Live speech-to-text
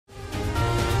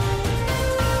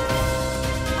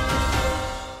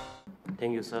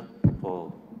Thank you, sir,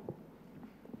 for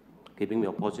giving me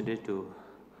opportunity to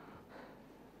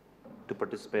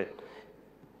participate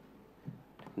in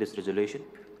this resolution.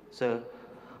 Sir,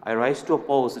 I rise to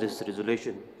oppose this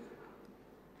resolution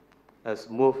as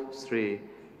move Sri,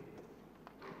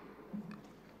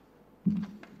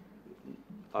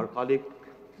 our colleague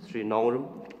Sri Nongrum,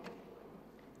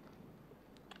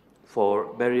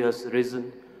 for various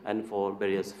reasons and for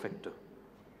various factors.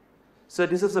 So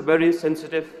this is a very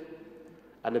sensitive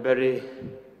and a very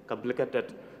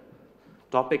complicated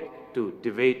topic to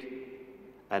debate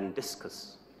and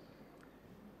discuss.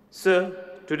 So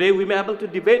today we may be able to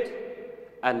debate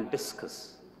and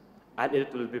discuss, and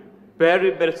it will be very,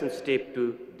 very sensitive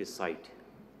to decide.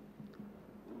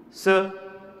 Sir,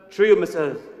 through you,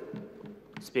 Mr.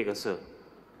 Speaker, sir,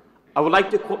 I would like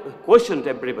to question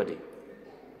everybody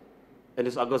in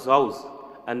this August House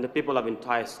and the people of the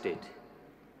entire state.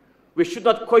 We should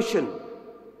not question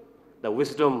the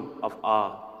wisdom of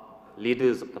our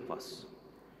leaders of the past.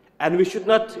 And we should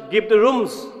not give the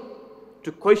rooms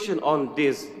to question on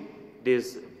this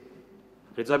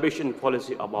reservation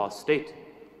policy of our state.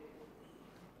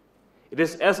 It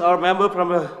is, as our member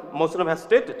from Muslim has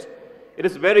stated, it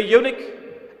is very unique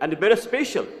and very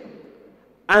special.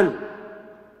 And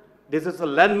this is a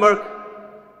landmark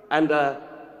and a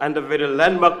very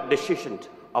landmark decision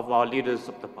of our leaders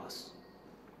of the past.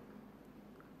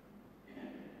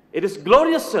 It is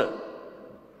glorious, sir.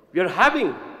 We are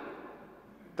having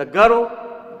the Garo,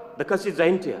 the Kasi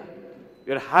Jaintia.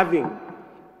 We are having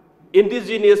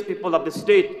indigenous people of the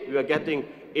state. We are getting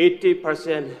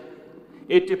 80%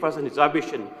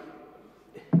 reservation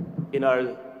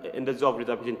in the job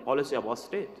reservation policy of our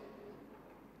state.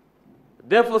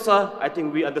 Therefore, sir, I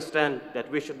think we understand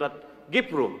that we should not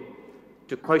give room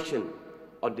to question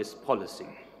on this policy.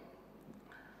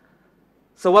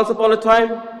 So once upon a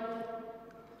time,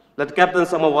 that Captain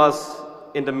Sangma was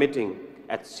in the meeting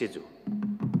at Siju.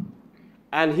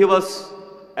 And he was,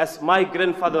 as my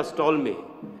grandfather told me,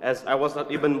 as I was not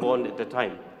even born at the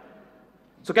time.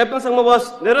 So Captain Sangma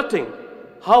was narrating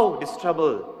how this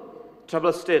tribal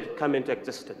state came into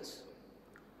existence.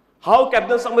 How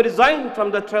Captain Sangma resigned from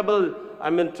the tribal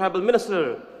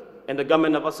minister in the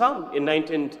government of Assam in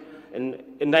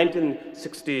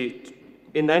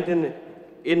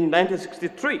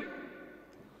 1963.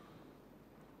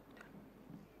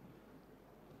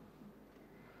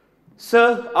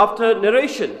 So after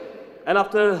narration and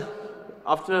after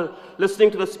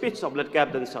listening to the speech of late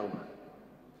Captain Sangma,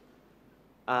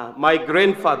 my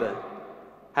grandfather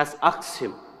has asked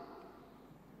him,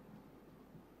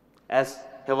 as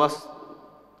he was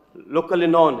locally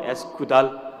known as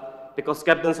Kudal, because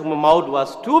Captain Sangma's mouth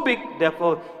was too big,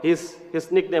 therefore his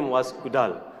nickname was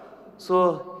Kudal.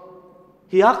 So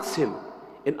he asked him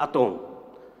in Atong,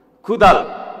 Kudal,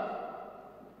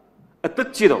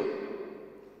 atukchiro,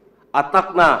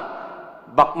 atakna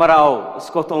bakmarao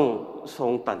skotong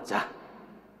song tanja.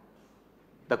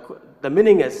 The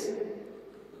meaning is,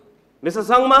 Mr.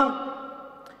 Sangma,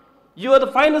 you are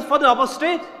the finest father of our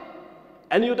state,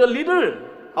 and you are the leader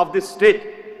of this state,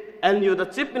 and you are the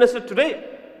chief minister today,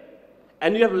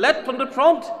 and you have led from the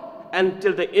front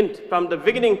until the end, from the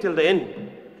beginning till the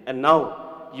end, and now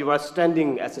you are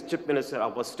standing as a chief minister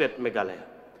of our state, Meghalaya,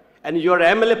 and you are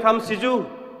MLA from Siju,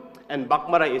 and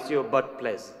Bakmara is your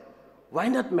birthplace. Why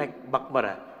not make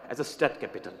Bakmara as a state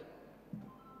capital?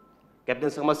 Captain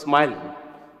Sangma smiled,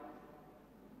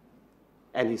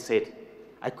 and he said,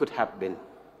 I could have been.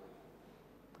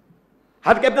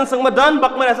 Had Captain Sangma done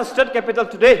Bakmara as a state capital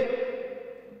today,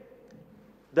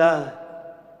 the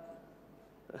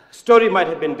story might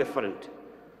have been different.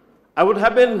 I would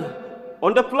have been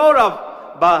on the floor of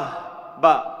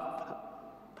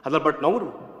Hadalbert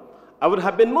Nongrum. I would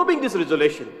have been moving this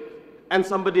resolution, and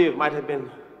somebody might have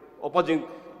been opposing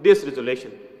this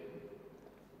resolution.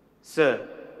 Sir,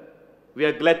 we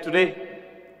are glad today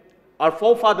our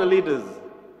forefather leaders,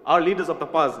 our leaders of the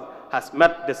past, has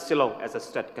met this Shillong as a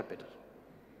state capital.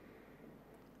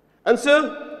 And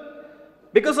so,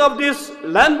 because of this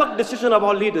landmark decision of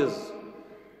our leaders,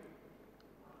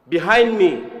 behind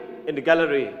me in the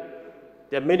gallery,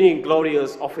 there are many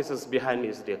glorious officers behind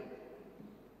me still.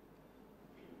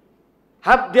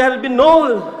 There has been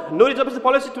no reservation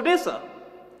policy today, sir.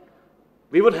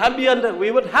 We would have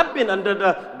been under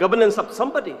the governance of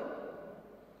somebody.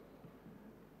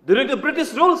 During the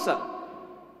British rule, sir,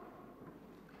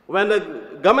 when the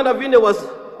government of India was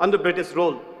under British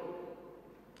rule,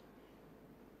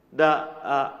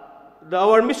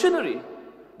 our missionary,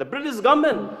 the British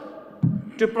government,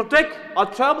 to protect our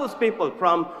tribal people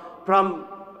from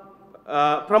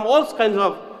all kinds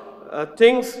of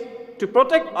things, to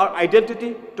protect our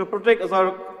identity, to protect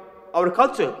our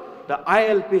culture, the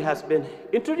ILP has been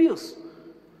introduced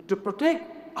to protect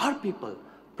our people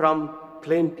from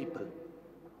plain people.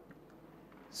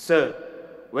 Sir,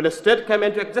 when a state came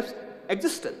into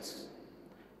existence,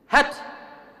 had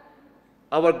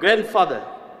our grandfather,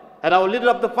 had our leader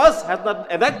of the past has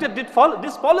not enacted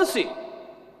this policy,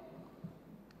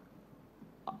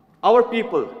 our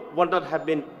people would not have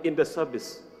been in the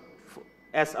service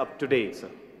as of today, sir.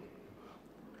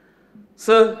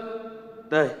 Sir,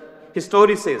 the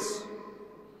history says,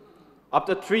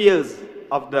 after 3 years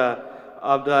of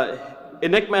the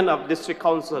enactment of district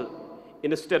council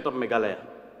in the state of Meghalaya,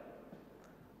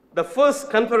 the first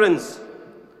conference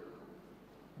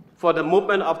for the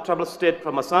movement of tribal state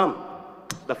from Assam,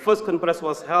 the first conference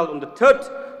was held on the 3rd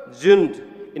June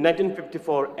in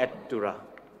 1954 at Tura,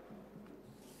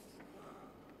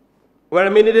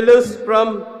 where many leaders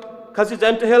from Khasi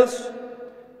Jaintia Hills,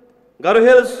 Garo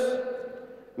Hills,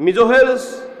 Mizo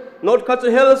Hills, North Kutch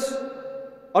Hills,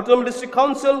 Autonomous District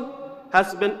Council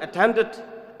has been attended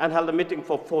and held a meeting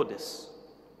for 4 days.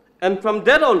 And from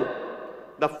then on,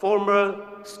 the former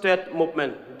state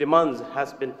movement demands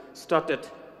has been started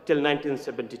till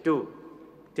 1972.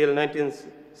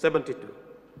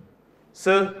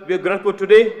 Sir, we are grateful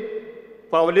today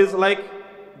for our leaders like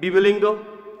B. Lindo,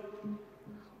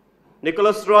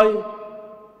 Nicholas Roy,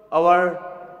 our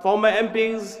former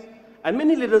MPs, and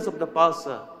many leaders of the past,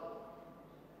 sir.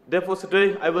 Therefore,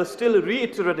 today I will still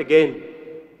reiterate again,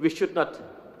 we should not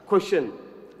question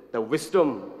the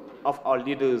wisdom of our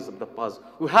leaders of the past,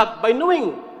 who have, by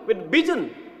knowing with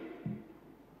vision,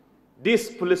 this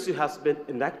policy has been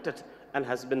enacted and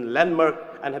has been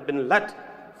landmark and have been led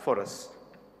for us.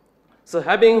 So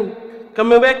coming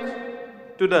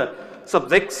back to the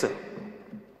subject, sir,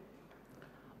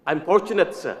 I'm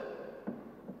fortunate, sir,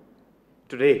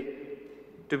 today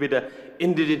to be the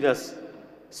indigenous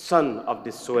son of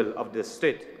this soil of this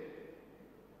state.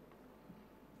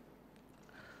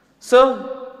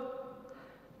 So,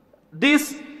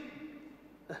 this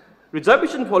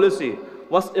reservation policy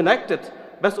was enacted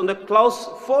based on the clause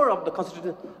 4 of the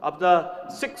Constitution of the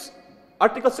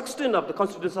Article 16 of the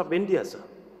Constitution of India, sir,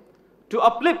 to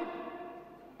uplift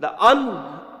the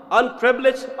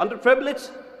unprivileged,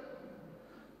 underprivileged,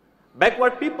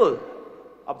 backward people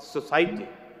of society.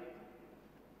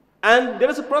 And there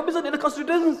is a provision in the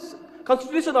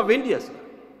Constitution of India, sir.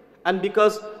 And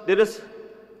because of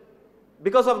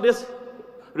this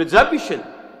reservation,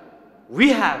 we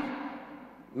have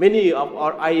many of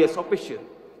our IAS officials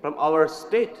from our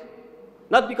state,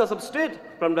 not because of state,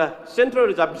 from the Central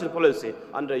Reservation Policy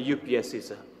under UPSC,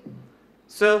 sir.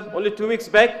 Sir, only 2 weeks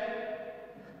back,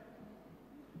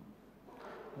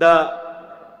 there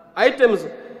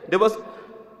was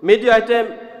media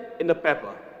item in the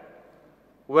paper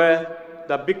where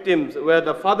the victims, where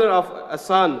the father of a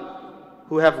son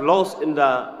who have lost in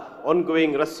the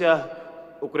ongoing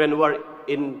Russia-Ukraine war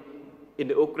in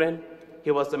the Ukraine,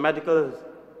 he was a medical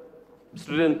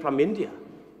student from India.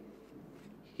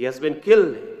 He has been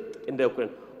killed in the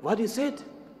Ukraine. What he said?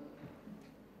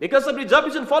 Because of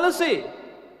reservation policy,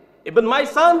 even my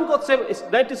son got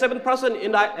 97%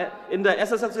 in the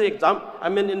SSLC exam,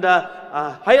 in the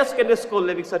higher secondary school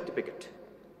leaving certificate.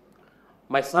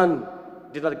 My son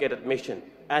did not get admission,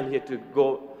 and he had to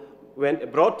went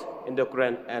abroad in the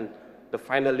Ukraine, and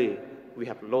finally we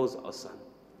have lost our son.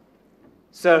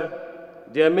 Sir,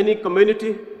 there are many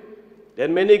community, there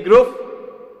are many groups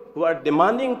who are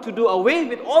demanding to do away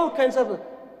with all kinds of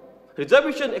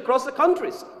reservation across the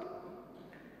countries.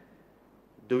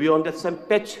 Do we on that same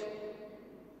page?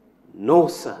 No,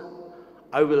 sir.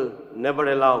 I will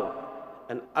never allow,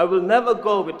 and I will never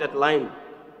go with that line.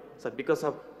 So because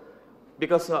of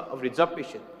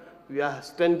reservation, we are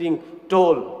standing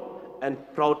tall and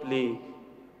proudly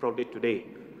today.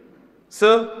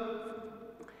 Sir,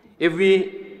 there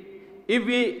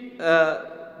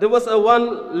was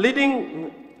one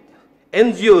leading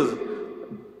NGOs,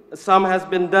 some has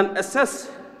been done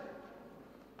assessed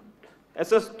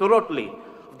thoroughly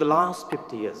of the last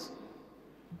 50 years.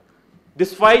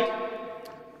 Despite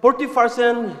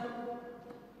 40%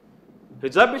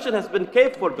 reservation has been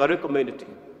kept for Garo community.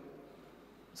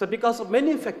 So because of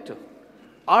many factors,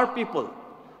 our people,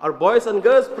 our boys and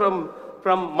girls from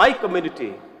my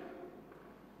community,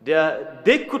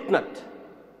 they could not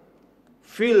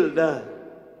fill the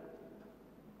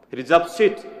reserved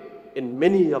seat in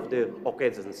many of the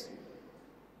occasions.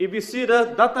 If you see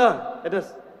the data, the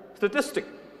statistic,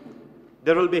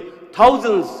 there will be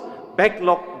thousands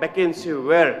backlog vacancy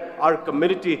where our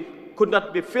community could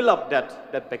not be fill up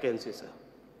that vacancy, sir.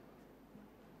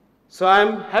 So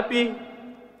I'm happy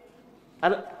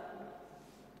and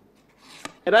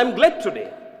And I'm glad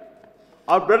today,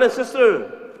 our brother and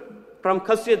sister from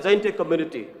Khasiya Jainte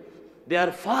community, they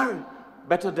are far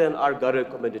better than our Garu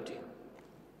community.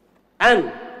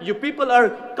 And you people are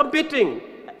competing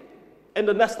in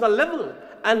the national level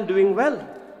and doing well.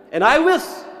 And I wish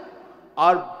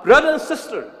our brother and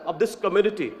sister of this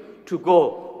community to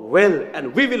go well,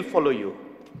 and we will follow you.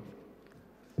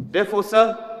 Therefore,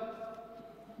 sir,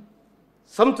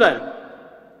 sometime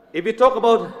if we talk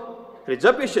about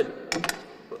reservation,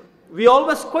 we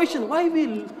always question why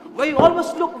we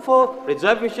always look for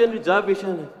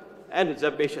reservation, and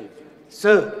reservation.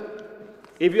 Sir,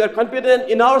 if you are confident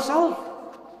in ourselves,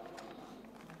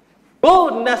 go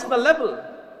to national level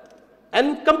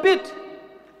and compete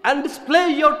and display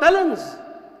your talents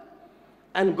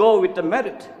and go with the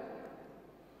merit.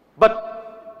 But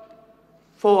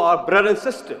for our brother and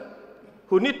sister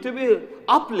who need to be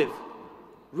uplifted,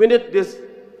 we need this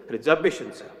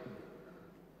reservation, sir.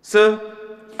 Sir,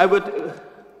 I would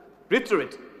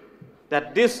reiterate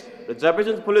that this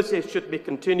reservation policy should be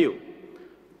continued.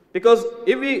 Because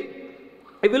if we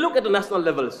look at the national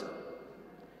levels,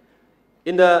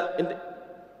 in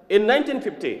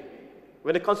 1950,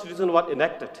 when the Constitution was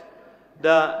enacted,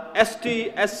 the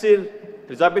ST-SC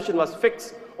reservation was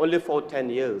fixed only for 10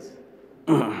 years.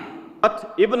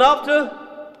 But even after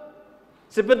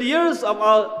 70 years of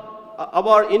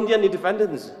our Indian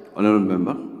independence, Honourable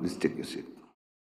Member, please take your seat.